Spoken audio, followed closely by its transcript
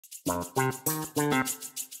The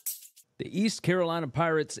East Carolina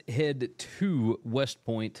Pirates head to West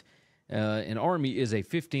Point, and Army is a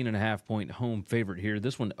 15.5-point home favorite here.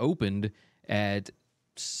 This one opened at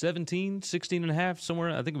 16.5,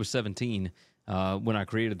 somewhere. I think it was 17 when I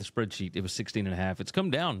created the spreadsheet. It was 16.5. It's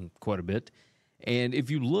come down quite a bit. And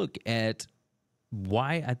if you look at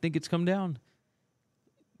why I think it's come down,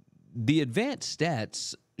 the advanced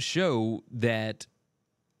stats show that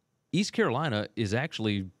East Carolina is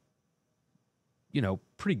actually,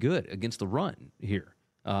 pretty good against the run here.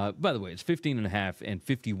 By the way, it's 15.5 and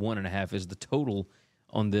 51.5 is the total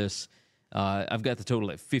on this. I've got the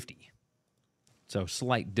total at 50. So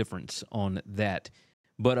slight difference on that.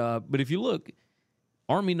 But if you look,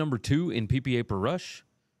 Army number 2 in PPA per rush,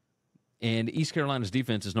 and East Carolina's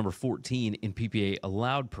defense is number 14 in PPA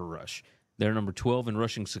allowed per rush. They're number 12 in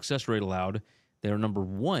rushing success rate allowed. They're number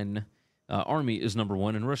 1. Army is number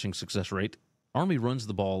 1 in rushing success rate. Army runs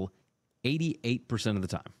the ball 88% of the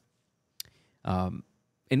time.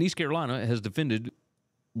 And East Carolina has defended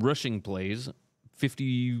rushing plays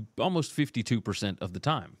almost 52% of the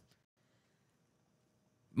time.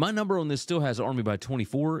 My number on this still has Army by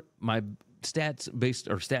 24. My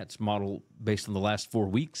stats model based on the last 4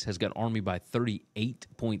 weeks has got Army by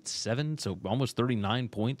 38.7, so almost 39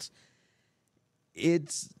 points.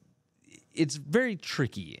 It's very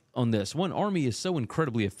tricky on this. One, Army is so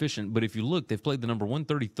incredibly efficient, but if you look, they've played the number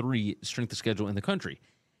 133 strength of schedule in the country.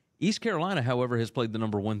 East Carolina, however, has played the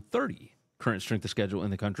number 130 current strength of schedule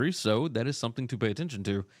in the country, so that is something to pay attention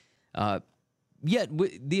to. Yet,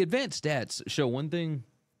 the advanced stats show one thing,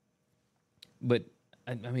 but,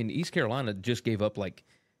 East Carolina just gave up like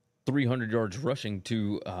 300 yards rushing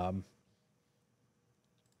to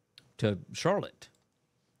Charlotte.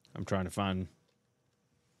 I'm trying to find...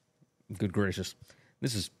 Good gracious.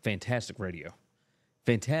 This is fantastic radio.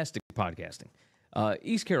 Fantastic podcasting.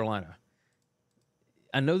 East Carolina.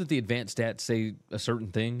 I know that the advanced stats say a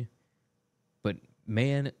certain thing, but,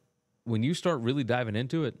 man, when you start really diving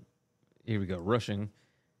into it, here we go, rushing,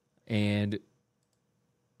 and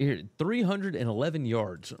here, 311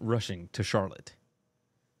 yards rushing to Charlotte.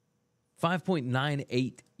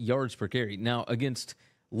 5.98 yards per carry. Now, against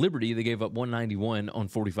Liberty, they gave up 191 on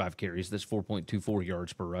 45 carries. That's 4.24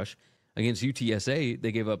 yards per rush. Against UTSA,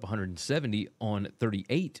 they gave up 170 on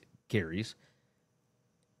 38 carries.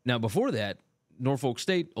 Now, before that, Norfolk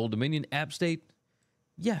State, Old Dominion, App State,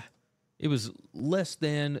 yeah, it was less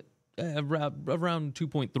than around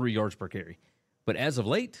 2.3 yards per carry. But as of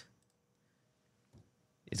late,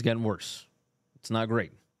 it's gotten worse. It's not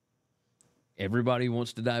great. Everybody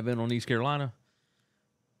wants to dive in on East Carolina.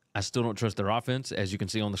 I still don't trust their offense, as you can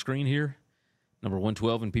see on the screen here. Number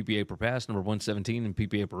 112 in PPA per pass, number 117 in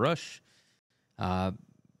PPA per rush.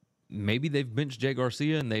 Maybe they've benched Jay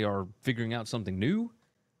Garcia and they are figuring out something new.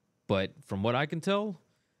 But from what I can tell,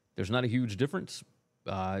 there's not a huge difference.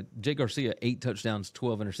 Jay Garcia, 8 touchdowns,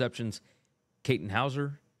 12 interceptions. Caton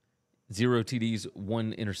Hauser, 0 TDs,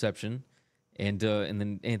 1 interception. And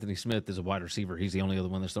then Anthony Smith is a wide receiver. He's the only other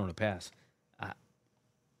one that's thrown a pass.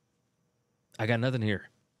 I got nothing here.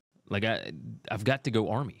 Like, I've got to go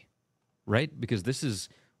Army, right? Because this is,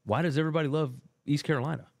 why does everybody love East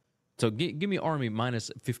Carolina? So give me Army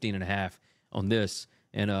minus 15.5 on this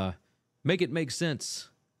and make it make sense,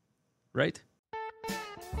 right?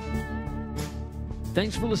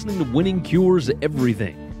 Thanks for listening to Winning Cures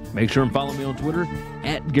Everything. Make sure and follow me on Twitter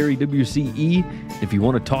at GaryWCE. If you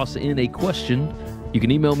want to toss in a question, you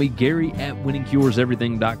can email me,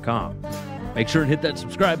 Gary@winningcureseverything.com. Make sure and hit that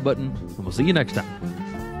subscribe button, and we'll see you next time.